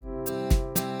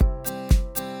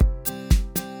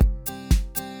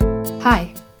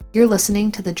You're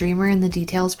listening to the Dreamer in the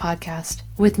Details podcast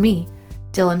with me,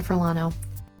 Dylan Furlano.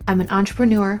 I'm an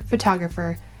entrepreneur,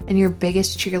 photographer, and your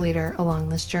biggest cheerleader along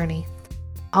this journey.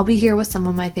 I'll be here with some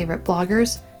of my favorite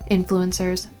bloggers,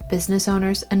 influencers, business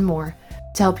owners, and more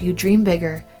to help you dream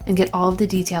bigger and get all of the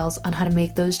details on how to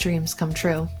make those dreams come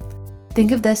true.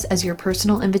 Think of this as your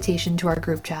personal invitation to our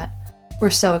group chat. We're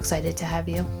so excited to have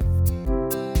you.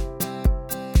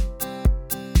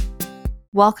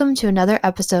 Welcome to another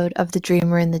episode of the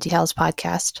Dreamer in the Details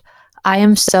podcast. I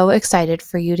am so excited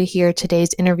for you to hear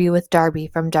today's interview with Darby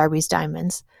from Darby's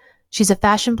Diamonds. She's a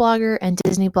fashion blogger and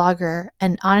Disney blogger,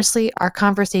 and honestly, our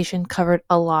conversation covered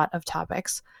a lot of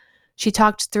topics. She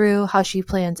talked through how she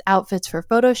plans outfits for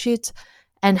photo shoots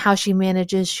and how she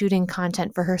manages shooting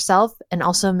content for herself and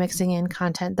also mixing in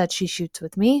content that she shoots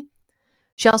with me.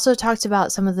 She also talked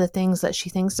about some of the things that she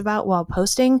thinks about while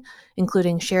posting,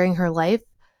 including sharing her life,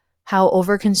 how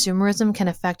overconsumerism can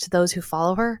affect those who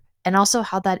follow her, and also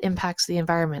how that impacts the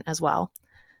environment as well.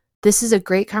 This is a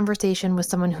great conversation with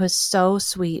someone who is so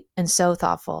sweet and so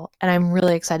thoughtful, and I'm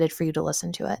really excited for you to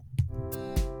listen to it.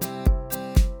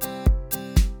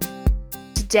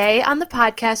 Today on the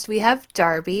podcast, we have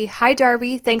Darby. Hi,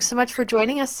 Darby. Thanks so much for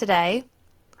joining us today.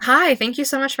 Hi, thank you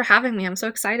so much for having me. I'm so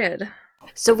excited.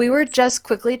 So we were just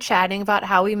quickly chatting about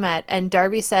how we met, and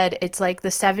Darby said it's like the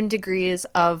 7 degrees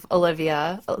of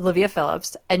Olivia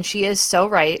Phillips, and she is so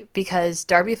right because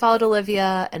Darby followed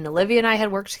Olivia, and Olivia and I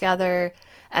had worked together,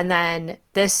 and then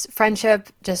this friendship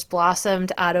just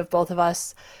blossomed out of both of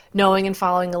us knowing and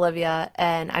following Olivia,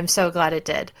 and I'm so glad it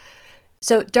did.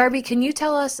 So Darby, can you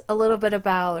tell us a little bit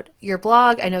about your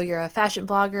blog? I know you're a fashion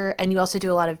blogger, and you also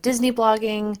do a lot of Disney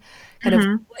blogging, kind of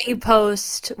what you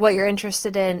post, what you're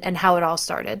interested in, and how it all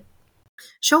started.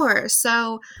 Sure.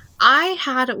 So I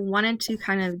had wanted to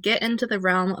kind of get into the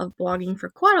realm of blogging for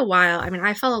quite a while. I mean,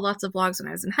 I followed lots of blogs when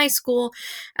I was in high school,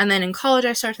 and then in college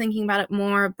I started thinking about it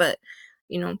more, but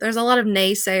there's a lot of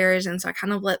naysayers, and so I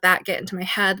kind of let that get into my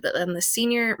head. But then my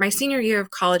senior year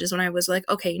of college is when I was like,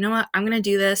 okay, you know what? I'm going to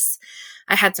do this.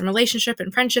 I had some relationship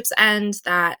and friendships end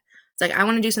that it's like, I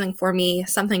want to do something for me,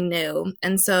 something new.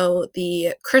 And so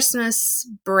the Christmas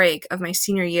break of my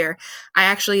senior year, I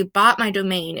actually bought my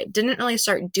domain. It didn't really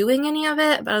start doing any of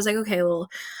it, but I was like, okay, well,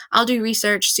 I'll do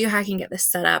research, see how I can get this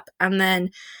set up. And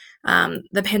then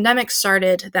the pandemic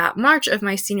started that March of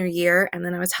my senior year, and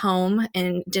then I was home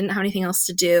and didn't have anything else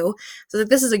to do. So like,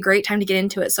 this is a great time to get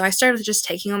into it. So I started just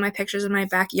taking all my pictures in my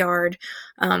backyard,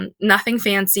 nothing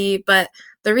fancy, but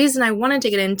the reason I wanted to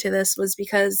get into this was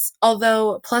because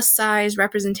although plus size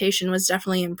representation was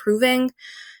definitely improving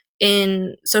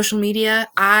in social media,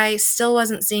 I still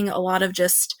wasn't seeing a lot of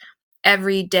just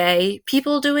everyday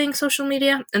people doing social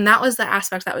media. And that was the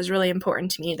aspect that was really important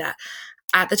to me, that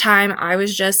at the time, I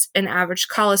was just an average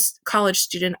college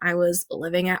student. I was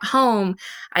living at home.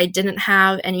 I didn't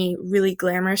have any really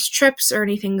glamorous trips or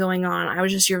anything going on. I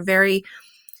was just your very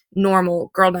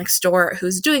normal girl next door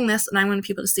who's doing this, and I wanted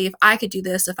people to see if I could do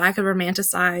this, if I could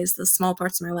romanticize the small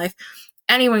parts of my life.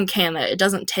 Anyone can. That it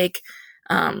doesn't take,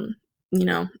 you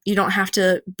don't have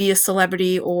to be a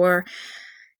celebrity or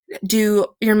do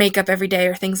your makeup every day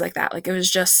or things like that. Like, it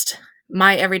was just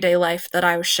my everyday life that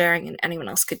I was sharing, and anyone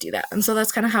else could do that. And so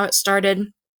that's kind of how it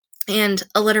started. And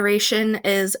alliteration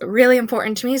is really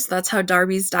important to me. So that's how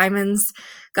Darby's Diamonds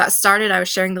got started. I was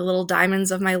sharing the little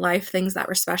diamonds of my life, things that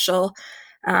were special.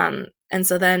 And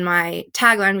so then my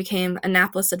tagline became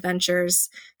Annapolis Adventures,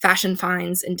 Fashion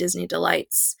Finds, and Disney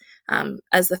Delights,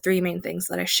 as the 3 main things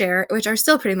that I share, which are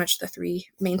still pretty much the 3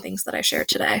 main things that I share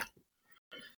today.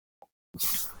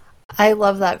 I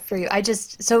love that for you.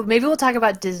 So maybe we'll talk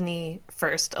about Disney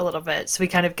first a little bit, so we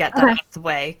kind of get that out of the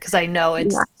way, because I know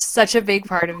it's such a big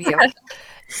part of you.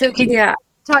 So can you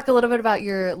talk a little bit about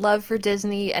your love for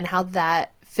Disney and how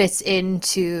that fits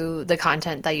into the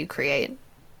content that you create?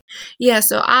 Yeah,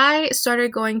 so I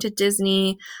started going to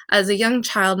Disney as a young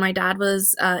child. My dad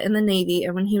was in the Navy,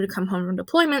 and when he would come home from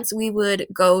deployments, we would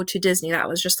go to Disney. That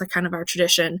was just like kind of our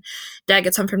tradition. Dad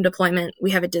gets home from deployment,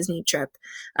 we have a Disney trip.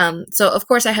 So of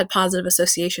course I had positive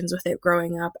associations with it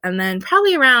growing up. And then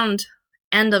probably around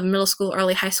end of middle school,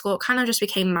 early high school, it kind of just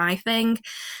became my thing.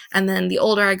 And then the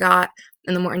older I got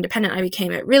and the more independent I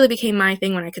became, it really became my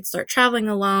thing when I could start traveling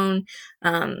alone.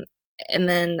 And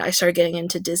then I started getting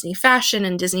into Disney fashion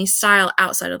and Disney style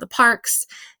outside of the parks,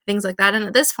 things like that. And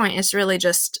at this point, it's really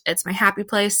just, it's my happy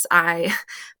place. I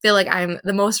feel like I'm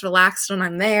the most relaxed when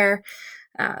I'm there.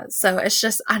 So it's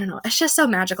just, I don't know, it's just so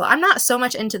magical. I'm not so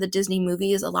much into the Disney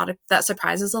movies. That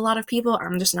surprises a lot of people.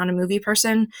 I'm just not a movie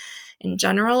person in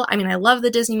general. I mean, I love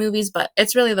the Disney movies, but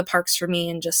it's really the parks for me,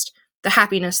 and just the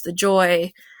happiness, the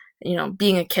joy,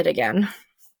 being a kid again.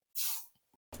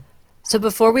 So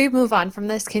before we move on from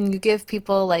this, can you give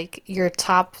people like your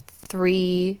top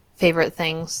three favorite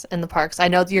things in the parks? I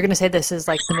know you're going to say this is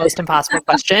like the most impossible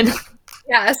question.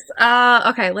 Yes.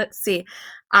 Okay, let's see.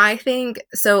 I think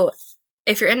so.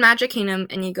 If you're in Magic Kingdom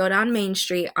and you go down Main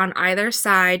Street, on either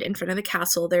side in front of the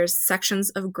castle, there's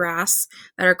sections of grass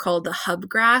that are called the hub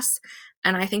grass.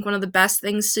 And I think one of the best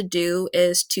things to do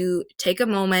is to take a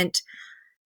moment,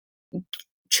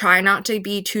 try not to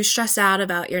be too stressed out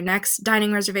about your next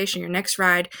dining reservation, your next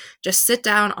ride. Just sit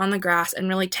down on the grass and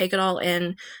really take it all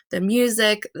in. The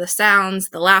music, the sounds,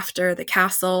 the laughter, the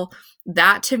castle.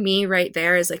 That to me right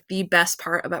there is like the best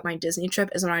part about my Disney trip,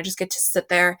 is when I just get to sit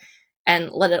there and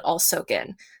let it all soak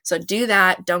in. So do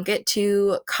that. Don't get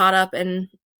too caught up in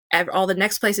all the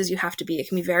next places you have to be. It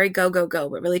can be very go, go, go,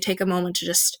 but really take a moment to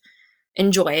just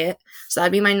enjoy it. So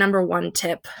that'd be my number one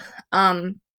tip.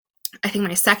 I think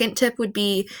my second tip would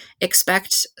be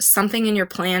expect something in your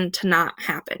plan to not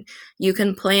happen. You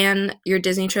can plan your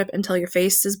Disney trip until your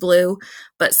face is blue,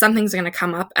 but something's going to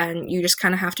come up and you just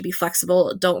kind of have to be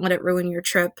flexible. Don't let it ruin your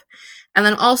trip. And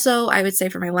then also, I would say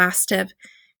for my last tip,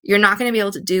 you're not going to be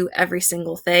able to do every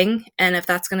single thing. And if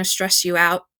that's going to stress you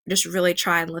out, just really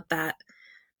try and let that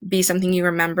be something you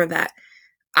remember, that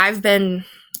I've been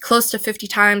close to 50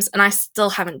 times and I still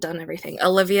haven't done everything.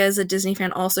 Olivia is a Disney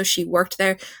fan also. She worked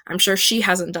there. I'm sure she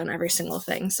hasn't done every single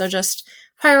thing. So just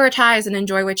prioritize and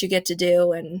enjoy what you get to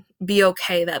do and be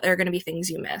okay that there are going to be things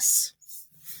you miss.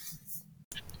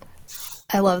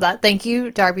 I love that. Thank you,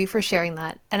 Darby, for sharing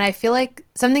that. And I feel like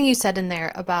something you said in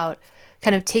there about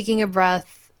kind of taking a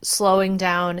breath, slowing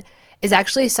down, is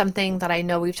actually something that I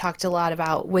know we've talked a lot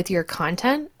about with your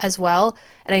content as well.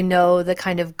 And I know the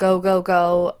kind of go, go,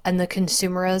 go and the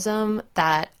consumerism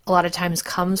that a lot of times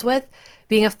comes with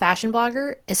being a fashion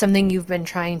blogger is something you've been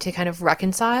trying to kind of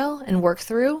reconcile and work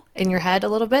through in your head a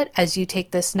little bit as you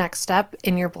take this next step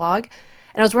in your blog.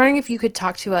 And I was wondering if you could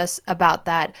talk to us about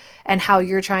that and how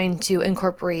you're trying to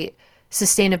incorporate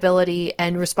sustainability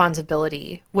and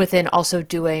responsibility within also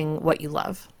doing what you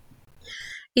love.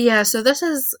 Yeah, so this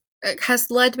is has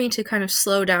led me to kind of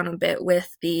slow down a bit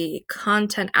with the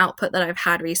content output that I've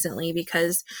had recently,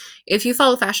 because if you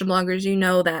follow fashion bloggers, you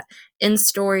know that in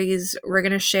stories we're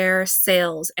going to share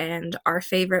sales and our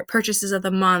favorite purchases of the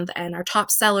month and our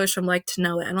top sellers from Like to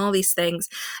Know It and all these things.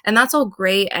 And that's all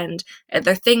great and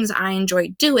they're things I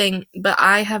enjoy doing, but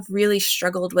I have really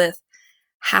struggled with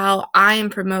how I am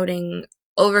promoting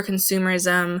over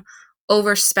consumerism,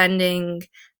 overspending,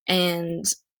 and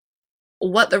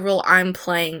what the role I'm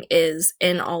playing is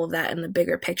in all of that in the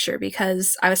bigger picture.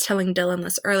 Because I was telling Dylan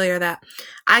this earlier, that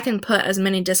I can put as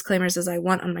many disclaimers as I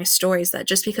want on my stories, that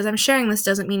just because I'm sharing this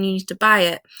doesn't mean you need to buy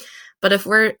it. But if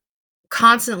we're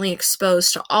constantly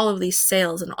exposed to all of these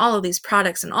sales and all of these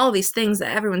products and all of these things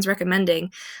that everyone's recommending,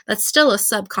 that's still a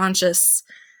subconscious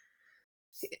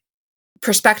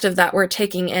perspective that we're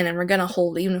taking in and we're going to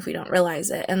hold even if we don't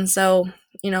realize it. And so,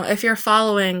 if you're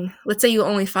following, let's say you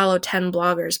only follow 10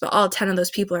 bloggers, but all 10 of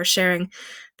those people are sharing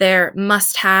their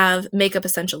must-have makeup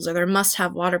essentials or their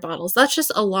must-have water bottles, that's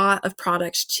just a lot of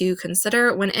product to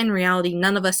consider, when in reality,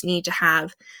 none of us need to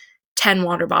have 10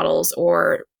 water bottles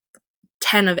or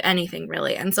 10 of anything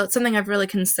really. And so it's something I've really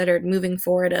considered moving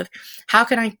forward, of how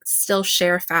can I still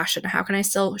share fashion? How can I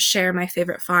still share my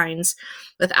favorite finds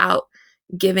without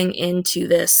giving into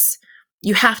this,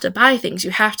 you have to buy things,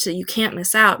 you can't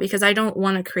miss out, because I don't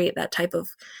want to create that type of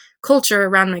culture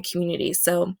around my community.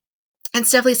 So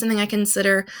it's definitely something I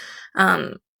consider.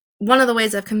 One of the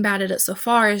ways I've combated it so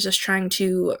far is just trying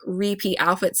to repeat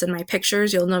outfits in my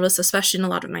pictures. You'll notice, especially in a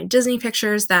lot of my Disney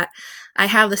pictures, that I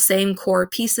have the same core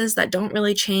pieces that don't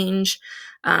really change.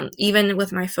 Even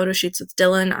with my photo shoots with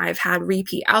Dylan, I've had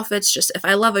repeat outfits. Just if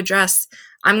I love a dress,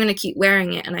 I'm going to keep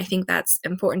wearing it. And I think that's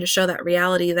important to show that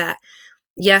reality, that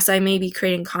yes, I may be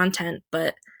creating content,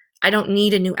 but I don't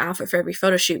need a new outfit for every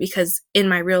photo shoot, because in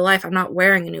my real life, I'm not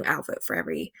wearing a new outfit for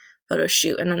every photo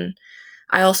shoot. And then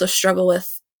I also struggle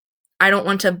with, I don't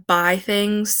want to buy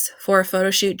things for a photo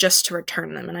shoot just to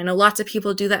return them. And I know lots of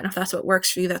people do that. And if that's what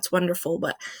works for you, that's wonderful.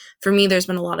 But for me, there's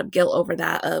been a lot of guilt over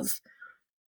that, of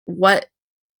what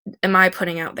am I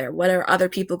putting out there? What are other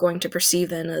people going to perceive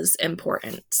then as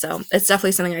important? So it's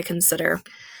definitely something I consider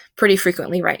pretty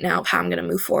frequently right now, of how I'm going to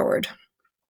move forward.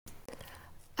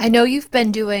 I know you've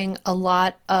been doing a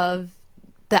lot of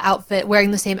the outfit, wearing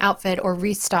the same outfit or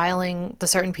restyling the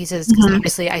certain pieces, because Mm-hmm.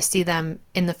 obviously I see them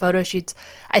in the photo shoots.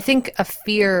 I think a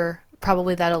fear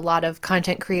probably that a lot of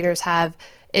content creators have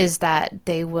is that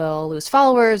they will lose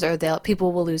followers, or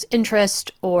people will lose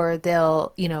interest, or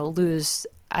they'll, lose,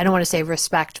 I don't want to say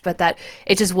respect, but that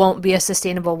it just won't be a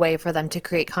sustainable way for them to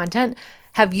create content.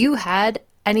 Have you had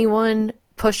anyone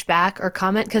push back or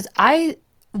comment? Because I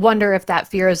wonder if that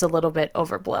fear is a little bit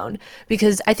overblown,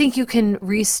 because I think you can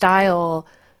restyle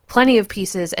plenty of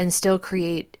pieces and still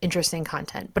create interesting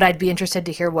content. But I'd be interested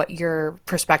to hear what your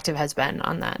perspective has been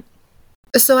on that.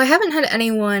 So I haven't had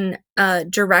anyone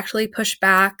directly push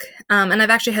back, and I've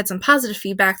actually had some positive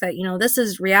feedback that, this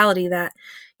is reality, that,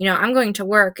 I'm going to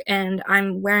work and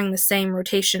I'm wearing the same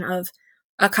rotation of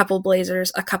a couple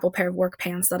blazers, a couple pair of work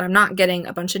pants, that I'm not getting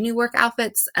a bunch of new work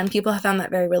outfits, and people have found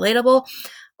that very relatable.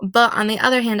 But on the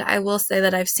other hand, I will say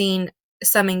that I've seen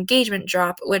some engagement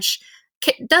drop, which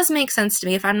does make sense to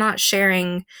me. If I'm not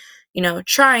sharing,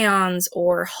 try-ons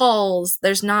or hauls,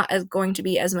 there's not going to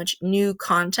be as much new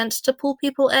content to pull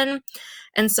people in.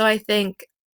 And so I think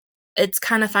it's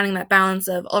kind of finding that balance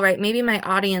of, all right, maybe my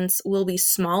audience will be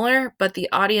smaller, but the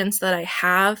audience that I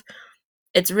have,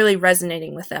 it's really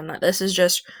resonating with them, that this is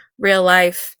just real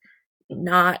life,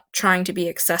 not trying to be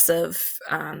excessive.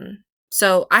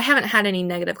 So I haven't had any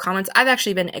negative comments. I've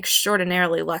actually been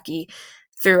extraordinarily lucky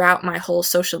throughout my whole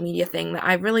social media thing, that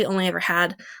I've really only ever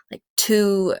had like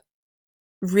 2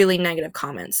 really negative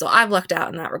comments. So I've lucked out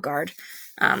in that regard.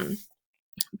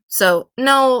 So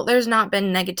no, there's not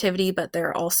been negativity, but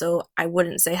there also, I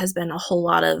wouldn't say, has been a whole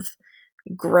lot of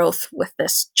growth with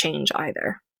this change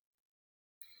either.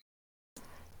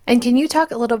 And can you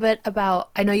talk a little bit about,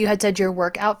 I know you had said your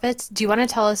work outfits. Do you want to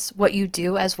tell us what you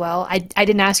do as well? I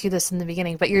didn't ask you this in the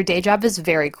beginning, but your day job is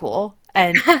very cool.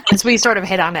 And since we sort of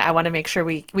hit on it, I want to make sure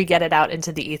we get it out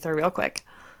into the ether real quick.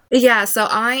 Yeah, so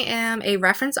I am a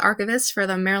reference archivist for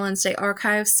the Maryland State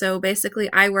Archives. So basically,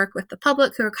 I work with the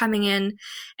public who are coming in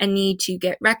and need to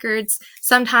get records.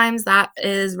 Sometimes that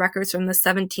is records from the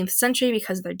 17th century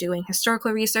because they're doing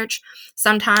historical research.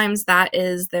 Sometimes that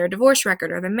is their divorce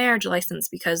record or their marriage license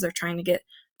because they're trying to get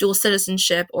dual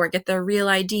citizenship or get their real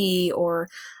ID, or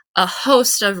a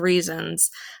host of reasons.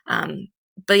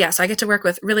 But yeah, so I get to work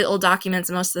with really old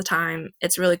documents most of the time.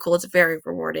 It's really cool. It's very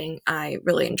rewarding. I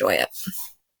really enjoy it.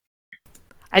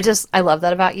 I love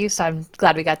that about you, so I'm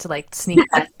glad we got to like sneak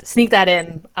that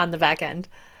in on the back end.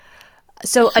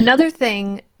 So another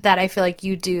thing that I feel like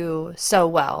you do so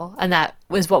well, and that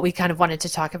was what we kind of wanted to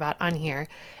talk about on here,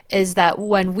 is that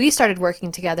when we started working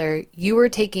together, you were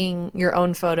taking your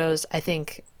own photos, I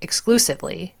think,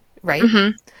 exclusively, right?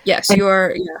 Mm-hmm. Yes,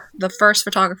 you're the first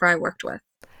photographer I worked with.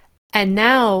 And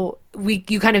now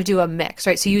you kind of do a mix,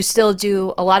 right? So you still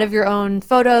do a lot of your own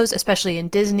photos, especially in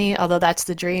Disney, although that's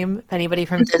the dream. If anybody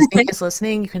from Disney is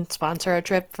listening, you can sponsor a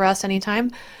trip for us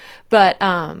anytime. But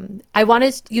I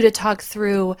wanted you to talk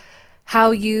through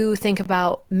how you think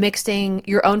about mixing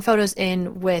your own photos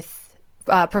in with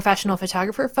professional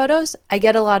photographer photos. I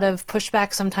get a lot of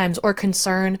pushback sometimes, or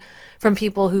concern from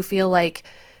people who feel like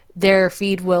their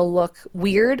feed will look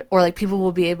weird, or like people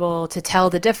will be able to tell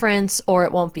the difference, or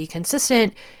it won't be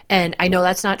consistent. And I know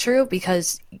that's not true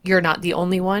because you're not the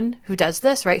only one who does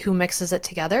this, right? Who mixes it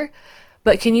together.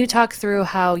 But can you talk through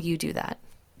how you do that?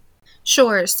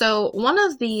 Sure. So one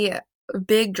of the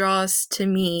big draws to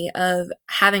me of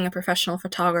having a professional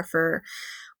photographer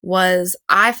was,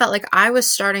 I felt like I was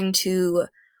starting to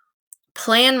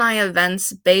plan my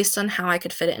events based on how I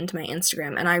could fit it into my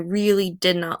Instagram. And I really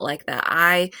did not like that.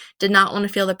 I did not want to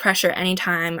feel the pressure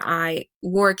anytime I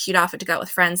wore a cute outfit to go out with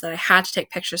friends, that I had to take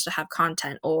pictures to have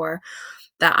content, or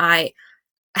that I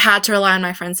had to rely on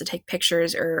my friends to take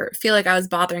pictures, or feel like I was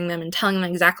bothering them and telling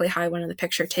them exactly how I wanted the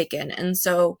picture taken. And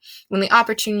so when the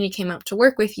opportunity came up to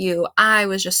work with you, I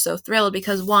was just so thrilled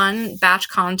because, one, batch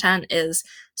content is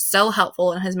so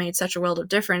helpful and has made such a world of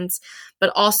difference.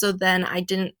 But also then I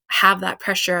didn't have that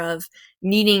pressure of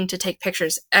needing to take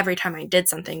pictures every time I did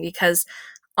something, because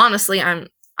honestly,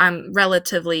 I'm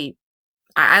relatively,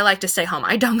 I like to stay home.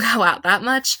 I don't go out that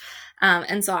much.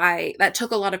 And so that took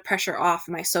a lot of pressure off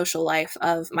my social life.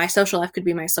 Of my social life could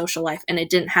be my social life, and it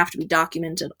didn't have to be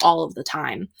documented all of the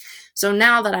time. So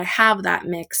now that I have that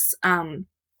mix,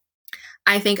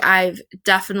 I think I've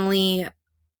definitely,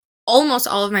 almost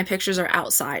all of my pictures are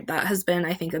outside. That has been,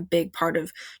 I think, a big part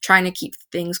of trying to keep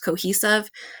things cohesive.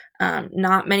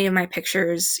 Not many of my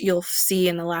pictures you'll see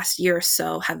in the last year or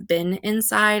so have been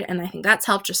inside, and I think that's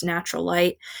helped, just natural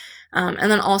light. And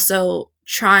then also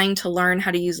trying to learn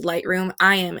how to use Lightroom.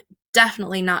 I am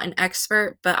definitely not an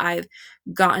expert, but I've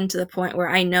gotten to the point where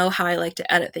I know how I like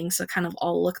to edit things so kind of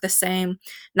all look the same.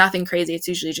 Nothing crazy. It's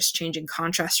usually just changing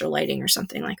contrast or lighting or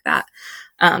something like that.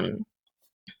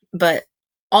 But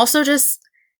also, just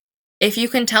if you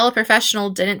can tell a professional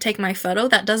didn't take my photo,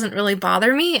 that doesn't really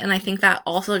bother me. And I think that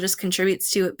also just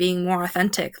contributes to it being more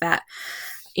authentic, that,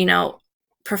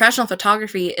 professional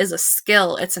photography is a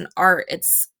skill. It's an art.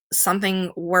 It's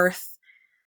something worth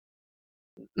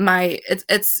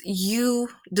it's you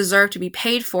deserve to be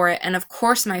paid for it, and of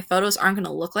course my photos aren't going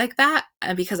to look like that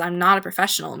because I'm not a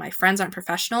professional, my friends aren't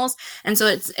professionals, and so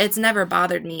it's never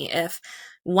bothered me if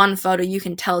one photo you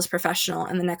can tell is professional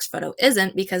and the next photo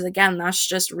isn't, because again, that's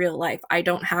just real life. I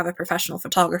don't have a professional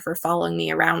photographer following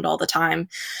me around all the time,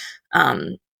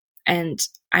 and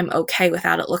I'm okay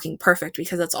without it looking perfect,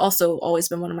 because that's also always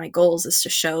been one of my goals, is to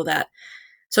show that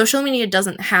social media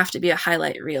doesn't have to be a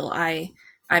highlight reel.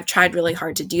 I've tried really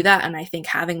hard to do that, and I think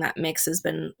having that mix has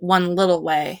been one little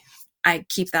way I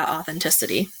keep that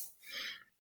authenticity.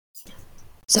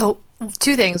 So,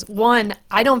 two things. One,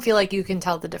 I don't feel like you can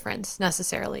tell the difference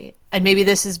necessarily. And maybe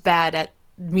this is bad at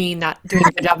me not doing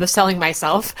a good job of selling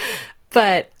myself,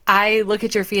 but I look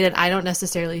at your feed and I don't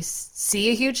necessarily see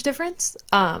a huge difference.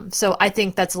 So I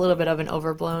think that's a little bit of an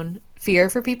overblown fear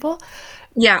for people.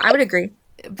 Yeah, I would agree.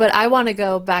 But I want to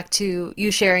go back to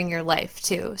you sharing your life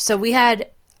too. So we had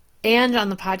Ange on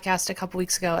the podcast a couple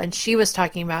weeks ago, and she was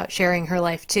talking about sharing her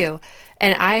life too.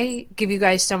 And I give you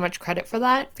guys so much credit for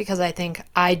that, because I think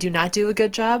I do not do a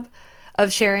good job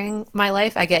of sharing my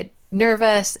life. I get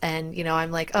nervous and, I'm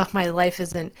like, oh, my life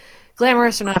isn't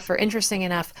glamorous enough or interesting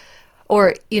enough,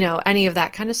 or, any of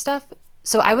that kind of stuff.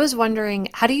 So I was wondering,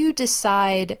 how do you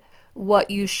decide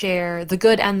what you share, the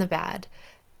good and the bad?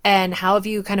 And how have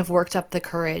you kind of worked up the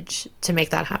courage to make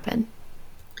that happen?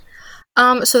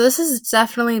 So this has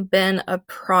definitely been a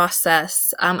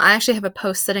process. I actually have a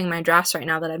post sitting in my drafts right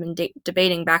now that I've been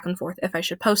debating back and forth if I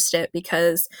should post it,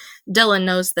 because Dylan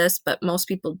knows this, but most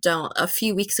people don't. A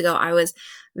few weeks ago, I was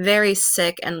very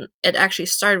sick, and it actually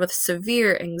started with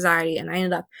severe anxiety, and I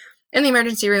ended up in the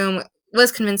emergency room,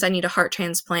 was convinced I need a heart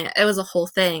transplant. It was a whole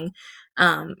thing.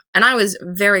 And I was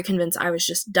very convinced I was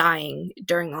just dying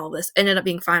during all this. It ended up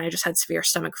being fine. I just had severe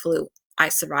stomach flu. I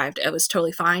survived. It was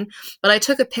totally fine. But I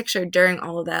took a picture during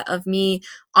all of that of me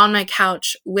on my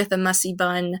couch with a messy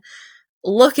bun,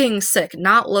 looking sick,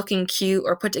 not looking cute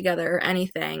or put together or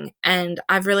anything. And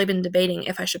I've really been debating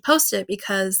if I should post it,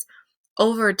 because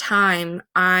over time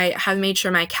I have made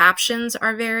sure my captions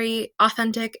are very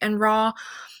authentic and raw.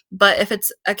 But if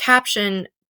it's a caption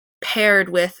paired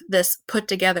with this put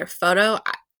together photo,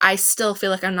 I still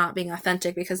feel like I'm not being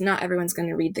authentic, because not everyone's going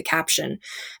to read the caption.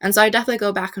 And so I definitely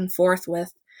go back and forth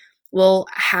with, well,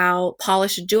 how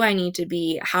polished do I need to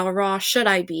be? How raw should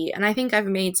I be? And I think I've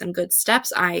made some good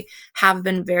steps. I have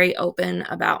been very open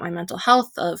about my mental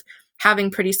health, of having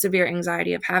pretty severe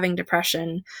anxiety, of having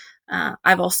depression.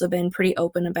 I've also been pretty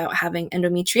open about having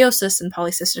endometriosis and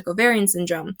polycystic ovarian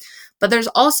syndrome. But there's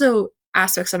also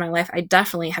aspects of my life I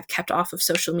definitely have kept off of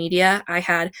social media. I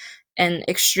had an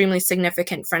extremely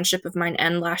significant friendship of mine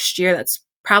end last year. That's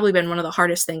probably been one of the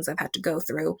hardest things I've had to go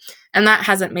through. And that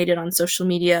hasn't made it on social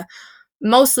media,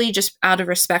 mostly just out of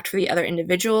respect for the other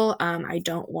individual. I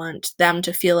don't want them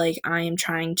to feel like I am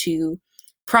trying to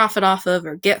profit off of,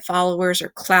 or get followers or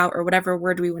clout, or whatever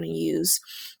word we want to use.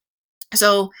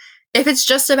 So if it's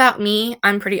just about me,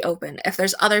 I'm pretty open. If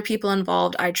there's other people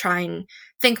involved, I try and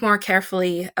think more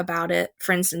carefully about it.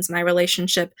 For instance, my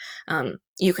relationship,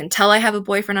 you can tell I have a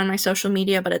boyfriend on my social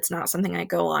media, but it's not something I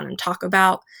go on and talk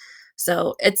about.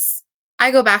 So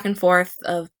I go back and forth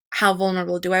of how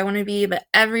vulnerable do I want to be, but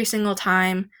every single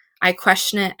time I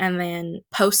question it and then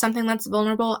post something that's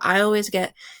vulnerable, I always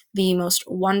get the most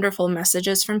wonderful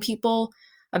messages from people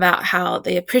about how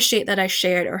they appreciate that I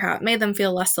shared, or how it made them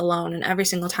feel less alone. And every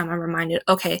single time I'm reminded,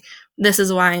 okay, this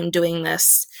is why I'm doing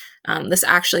this. This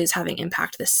actually is having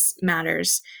impact. This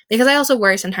matters. Because I also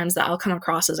worry sometimes that I'll come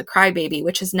across as a crybaby,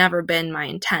 which has never been my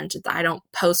intent. I don't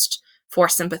post for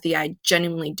sympathy. I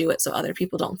genuinely do it so other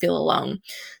people don't feel alone.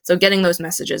 So getting those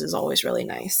messages is always really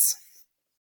nice.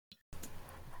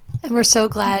 And we're so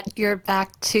glad you're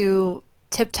back to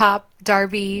tip top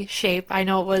Darby shape. I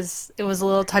know it was a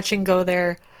little touch and go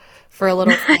there for a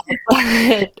little while,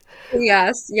 but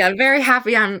Yes, yeah, very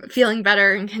happy I'm feeling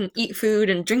better and can eat food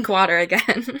and drink water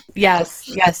again. yes,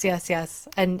 yes, yes, yes.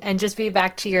 And just be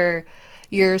back to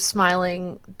your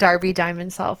smiling Darby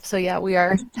Diamond self. So yeah, we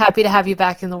are happy to have you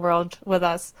back in the world with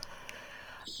us.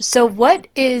 So what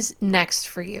is next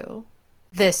for you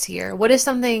this year? What is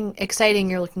something exciting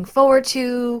you're looking forward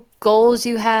to? Goals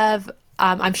you have?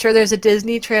 I'm sure there's a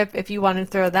Disney trip if you want to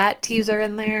throw that teaser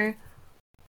in there.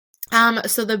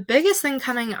 So the biggest thing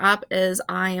coming up is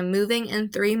I am moving in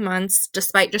 3 months.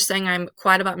 Despite just saying I'm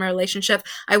quiet about my relationship,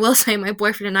 I will say my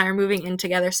boyfriend and I are moving in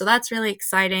together, so that's really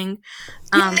exciting.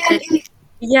 Yay!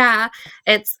 Yeah,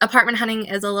 it's apartment hunting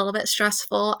is a little bit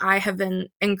stressful. I have been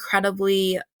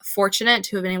incredibly fortunate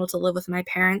to have been able to live with my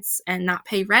parents and not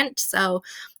pay rent, so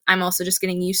I'm also just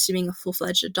getting used to being a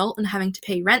full-fledged adult and having to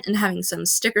pay rent and having some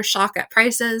sticker shock at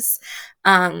prices.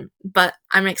 But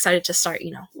I'm excited to start,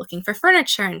 looking for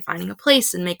furniture and finding a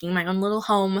place and making my own little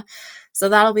home. So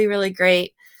that'll be really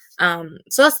great.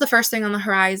 So that's the first thing on the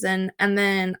horizon. And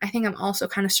then I think I'm also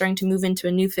kind of starting to move into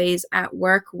a new phase at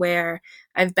work where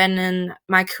I've been in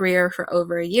my career for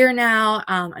over a year now.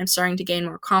 I'm starting to gain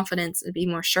more confidence and be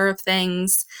more sure of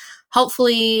things.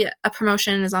 Hopefully a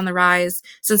promotion is on the rise.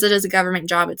 Since it is a government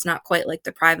job, it's not quite like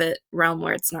the private realm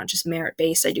where it's not just merit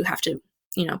based. I do have to,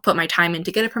 put my time in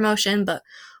to get a promotion, but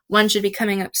one should be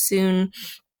coming up soon.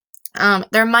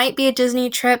 There might be a Disney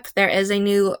trip. There is a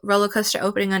new roller coaster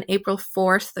opening on April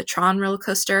 4th, the Tron roller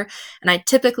coaster. And I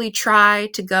typically try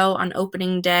to go on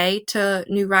opening day to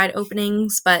new ride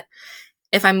openings, but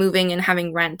if I'm moving and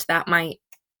having rent, that might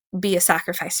be a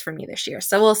sacrifice for me this year.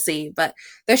 So we'll see, but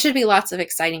there should be lots of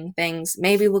exciting things.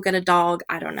 Maybe we'll get a dog.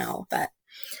 I don't know, but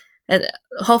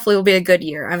hopefully it will be a good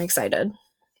year. I'm excited.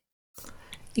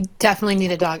 You definitely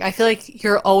need a dog. I feel like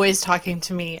you're always talking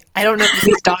to me. I don't know what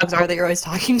these dogs are that you're always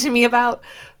talking to me about,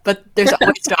 but there's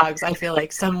always dogs. I feel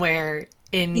like somewhere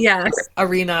in Yes. your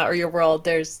arena or your world,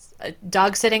 there's a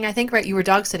dog sitting, I think, right? You were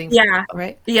dog sitting, Yeah.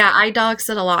 right? Yeah, I dog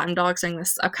sit a lot. I'm dog sitting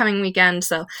this upcoming weekend.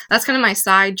 So that's kind of my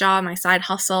side job, my side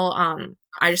hustle.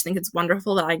 I just think it's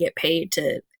wonderful that I get paid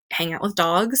to hang out with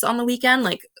dogs on the weekend.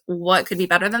 Like, what could be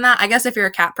better than that? I guess if you're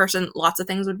a cat person, lots of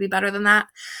things would be better than that.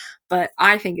 But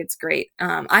I think it's great.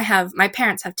 My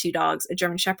parents have two dogs, a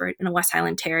German Shepherd and a West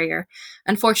Highland Terrier.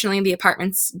 Unfortunately, the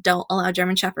apartments don't allow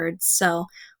German Shepherds, so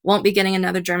won't be getting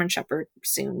another German Shepherd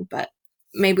soon, but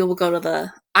maybe we'll go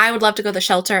to I would love to go to the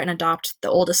shelter and adopt the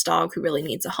oldest dog who really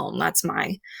needs a home. That's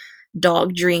my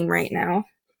dog dream right now.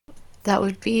 That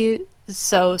would be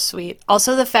so sweet.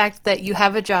 Also, the fact that you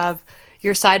have a job,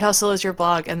 your side hustle is your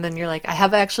blog, and then you're like, I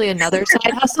have actually another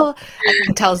side hustle, I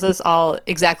think tells us all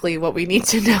exactly what we need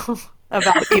to know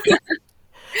about you.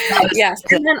 Yes,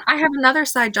 and then I have another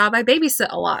side job. I babysit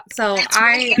a lot. So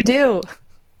You do.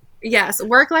 yes,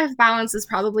 work-life balance is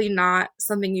probably not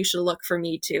something you should look for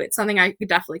me to. It's something I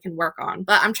definitely can work on.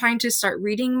 But I'm trying to start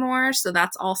reading more, so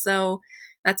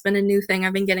that's been a new thing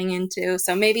I've been getting into.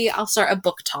 So maybe I'll start a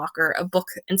book talk or a book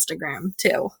Instagram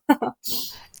too.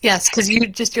 Yes, because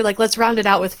you're like, let's round it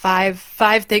out with five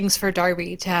things for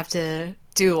Darby to have to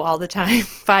do all the time.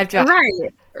 Five jobs.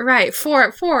 Right.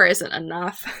 Four isn't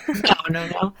enough.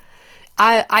 No.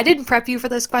 I didn't prep you for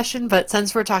this question, but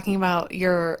since we're talking about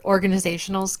your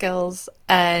organizational skills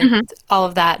and Mhm. all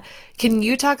of that, can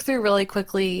you talk through really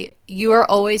quickly? You are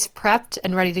always prepped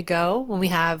and ready to go when we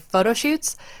have photo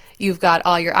shoots. You've got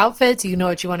all your outfits, you know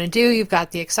what you want to do, you've got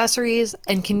the accessories.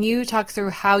 And can you talk through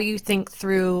how you think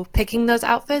through picking those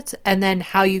outfits and then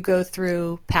how you go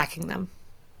through packing them?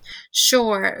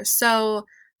 Sure. So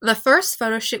the first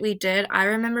photo shoot we did, I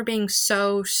remember being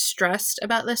so stressed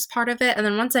about this part of it. And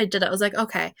then once I did it, I was like,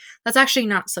 okay, that's actually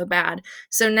not so bad.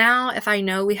 So now if I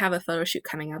know we have a photo shoot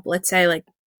coming up, let's say like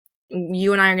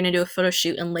you and I are going to do a photo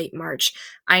shoot in late March,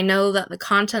 I know that the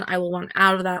content I will want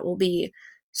out of that will be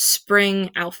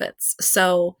spring outfits.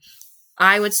 So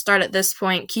I would start at this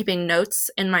point keeping notes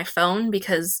in my phone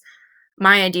because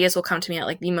my ideas will come to me at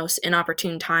like the most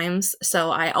inopportune times.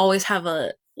 So I always have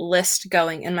a list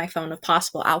going in my phone of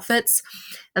possible outfits.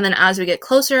 And then as we get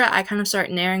closer, I kind of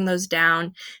start narrowing those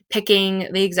down, picking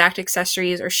the exact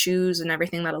accessories or shoes and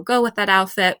everything that'll go with that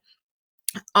outfit.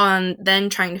 On then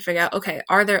trying to figure out, okay,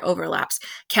 are there overlaps?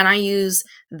 Can I use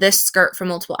this skirt for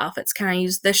multiple outfits? Can I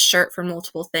use this shirt for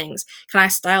multiple things? Can I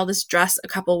style this dress a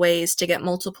couple ways to get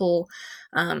multiple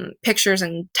pictures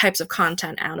and types of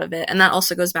content out of it? And that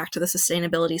also goes back to the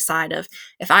sustainability side of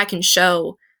if I can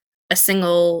show a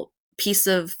single piece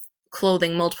of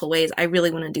clothing multiple ways, I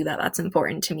really want to do that. That's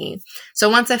important to me. So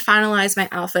once I finalize my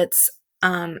outfits,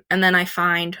 and then I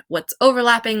find what's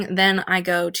overlapping, then I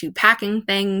go to packing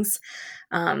things.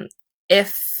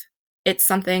 If it's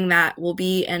something that will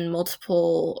be in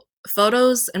multiple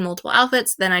photos and multiple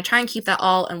outfits, then I try and keep that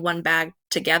all in one bag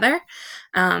together.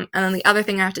 And then the other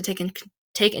thing I have to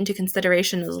take into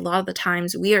consideration is a lot of the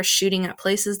times we are shooting at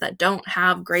places that don't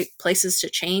have great places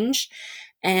to change.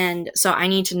 And so I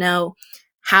need to know,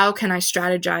 how can I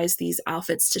strategize these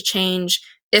outfits to change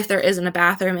if there isn't a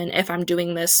bathroom and if I'm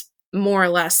doing this more or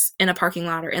less in a parking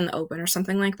lot or in the open or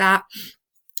something like that.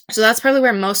 So that's probably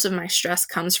where most of my stress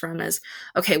comes from is,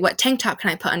 okay, what tank top can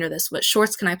I put under this? What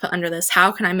shorts can I put under this?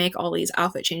 How can I make all these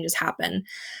outfit changes happen?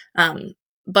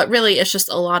 But really, it's just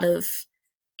a lot of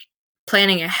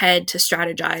planning ahead to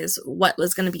strategize what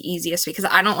was going to be easiest because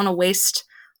I don't want to waste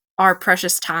our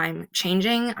precious time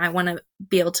changing. I want to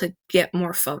be able to get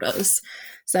more photos.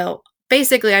 So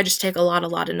basically, I just take a lot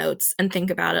of notes and think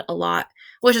about it a lot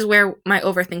which is where my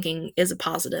overthinking is a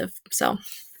positive. So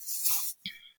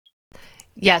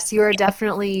Yes,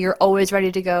 you're always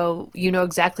ready to go. You know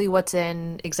exactly what's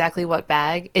in exactly what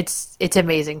bag. It's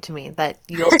amazing to me that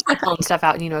you'll start pulling stuff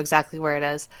out and you know exactly where it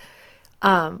is.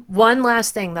 One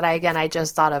last thing that I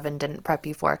just thought of and didn't prep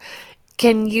you for.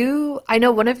 I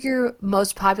know one of your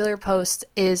most popular posts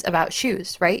is about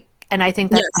shoes, right? And I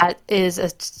think that yes. that is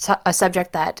a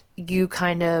subject that you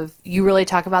really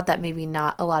talk about that maybe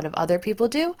not a lot of other people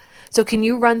do. So can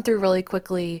you run through really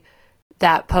quickly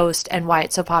that post and why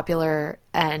it's so popular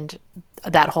and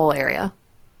that whole area?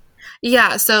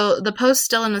 Yeah, so the post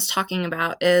Dylan is talking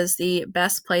about is the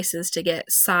best places to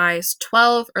get size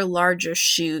 12 or larger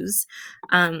shoes.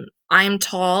 I am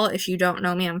tall. If you don't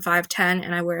know me, I'm 5'10",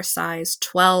 and I wear a size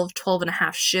 12, 12 and a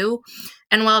half shoe.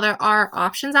 And while there are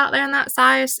options out there in that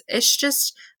size, it's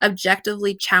just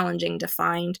objectively challenging to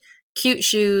find cute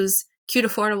shoes, cute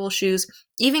affordable shoes,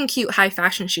 even cute high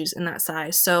fashion shoes in that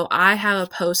size. So I have a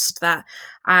post that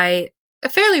I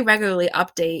fairly regularly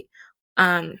update,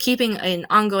 keeping an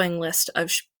ongoing list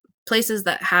of places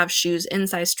that have shoes in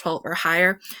size 12 or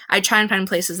higher. I try and find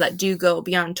places that do go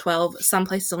beyond 12. Some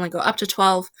places only go up to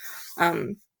 12.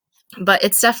 Um, but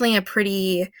it's definitely a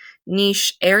pretty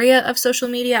niche area of social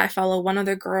media. I follow one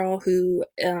other girl who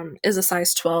is a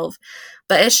size 12,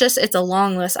 but it's a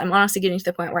long list. I'm honestly getting to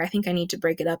the point where I think I need to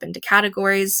break it up into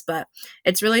categories, but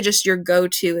it's really just your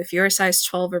go-to. If you're a size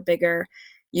 12 or bigger,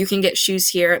 you can get shoes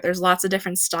here. There's lots of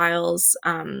different styles.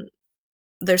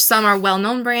 There's some are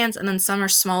well-known brands, and then some are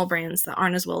small brands that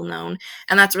aren't as well known,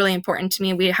 and that's really important to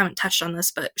me. We haven't touched on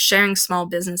this, but sharing small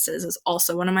businesses is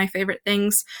also one of my favorite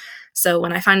things. So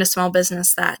when I find a small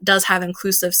business that does have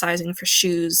inclusive sizing for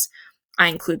shoes, I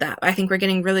include that. I think we're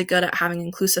getting really good at having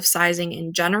inclusive sizing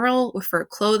in general for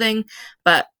clothing,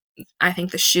 but I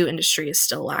think the shoe industry is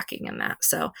still lacking in that.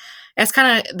 So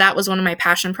that was one of my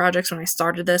passion projects when I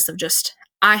started this, of just,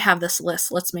 I have this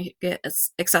list. Let's make it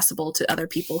as accessible to other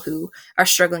people who are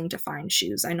struggling to find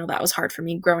shoes. I know that was hard for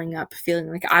me growing up, feeling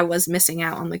like I was missing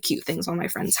out on the cute things all my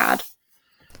friends had.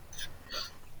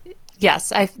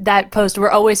 Yes, that post, we're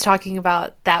always talking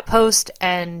about that post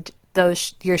and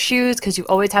your shoes because you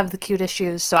always have the cutest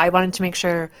shoes. So I wanted to make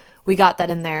sure we got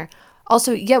that in there.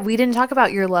 Also, yeah, we didn't talk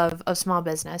about your love of small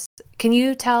business. Can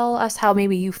you tell us how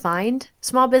maybe you find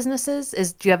small businesses?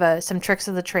 Do you have some tricks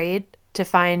of the trade to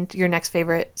find your next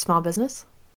favorite small business?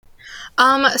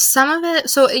 Some of it,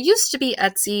 so it used to be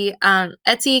Etsy.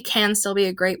 Etsy can still be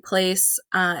a great place.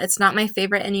 It's not my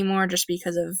favorite anymore just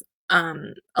because of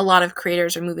a lot of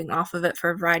creators are moving off of it for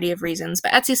a variety of reasons,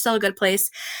 but Etsy's still a good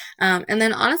place. And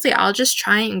then honestly, I'll just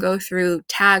try and go through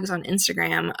tags on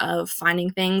Instagram of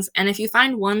finding things. And if you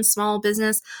find one small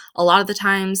business, a lot of the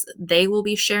times they will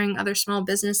be sharing other small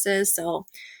businesses. So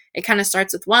it kind of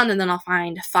starts with one, and then I'll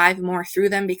find 5 more through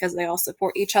them because they all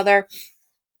support each other.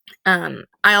 I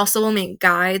also will make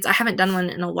guides. I haven't done one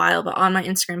in a while, but on my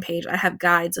Instagram page, I have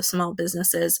guides of small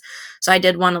businesses. So I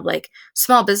did one of like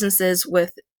small businesses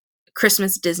with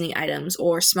Christmas Disney items,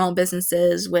 or small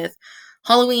businesses with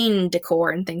Halloween decor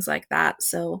and things like that.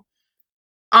 So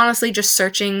honestly, just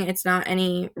searching. It's not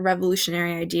any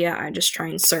revolutionary idea. I just try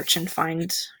and search and find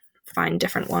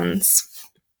different ones.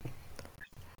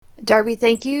 Darby,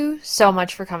 thank you so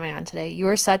much for coming on today. You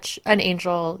are such an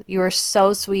angel. You are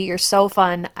so sweet. You're so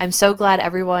fun. I'm so glad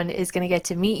everyone is going to get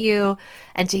to meet you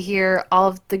and to hear all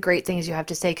of the great things you have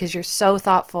to say because you're so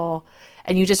thoughtful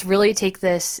and you just really take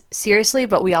this seriously,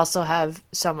 but we also have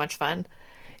so much fun.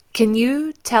 Can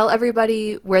you tell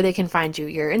everybody where they can find you?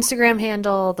 Your Instagram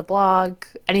handle, the blog,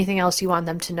 anything else you want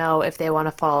them to know if they want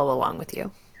to follow along with you?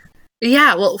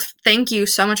 Yeah, well, thank you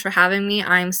so much for having me.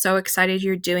 I'm so excited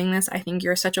you're doing this. I think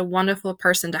you're such a wonderful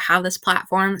person to have this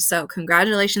platform. So,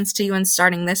 congratulations to you on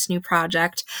starting this new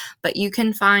project. But you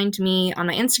can find me on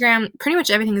my Instagram. Pretty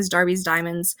much everything is Darby's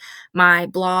Diamonds. My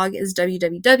blog is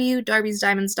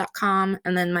www.darbysdiamonds.com.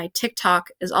 And then my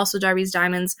TikTok is also Darby's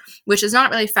Diamonds, which is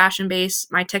not really fashion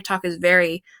based. My TikTok is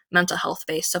very mental health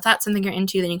based. So, if that's something you're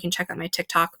into, then you can check out my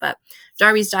TikTok. But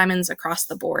Darby's Diamonds across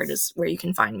the board is where you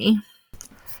can find me.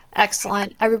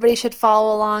 Excellent. Everybody should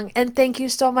follow along. And thank you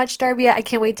so much, Darby. I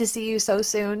can't wait to see you so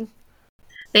soon.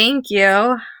 Thank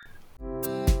you.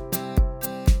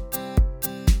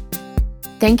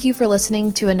 Thank you for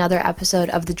listening to another episode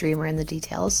of The Dreamer in the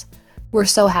Details. We're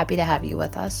so happy to have you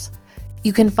with us.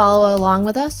 You can follow along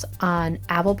with us on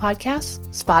Apple Podcasts,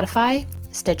 Spotify,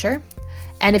 Stitcher,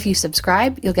 and if you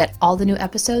subscribe, you'll get all the new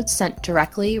episodes sent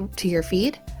directly to your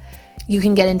feed. You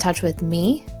can get in touch with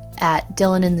me at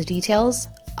Dylan in the Details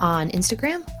on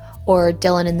Instagram or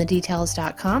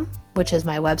dylaninthedetails.com, which is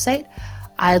my website.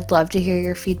 I'd love to hear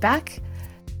your feedback.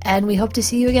 and we hope to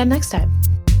see you again next time.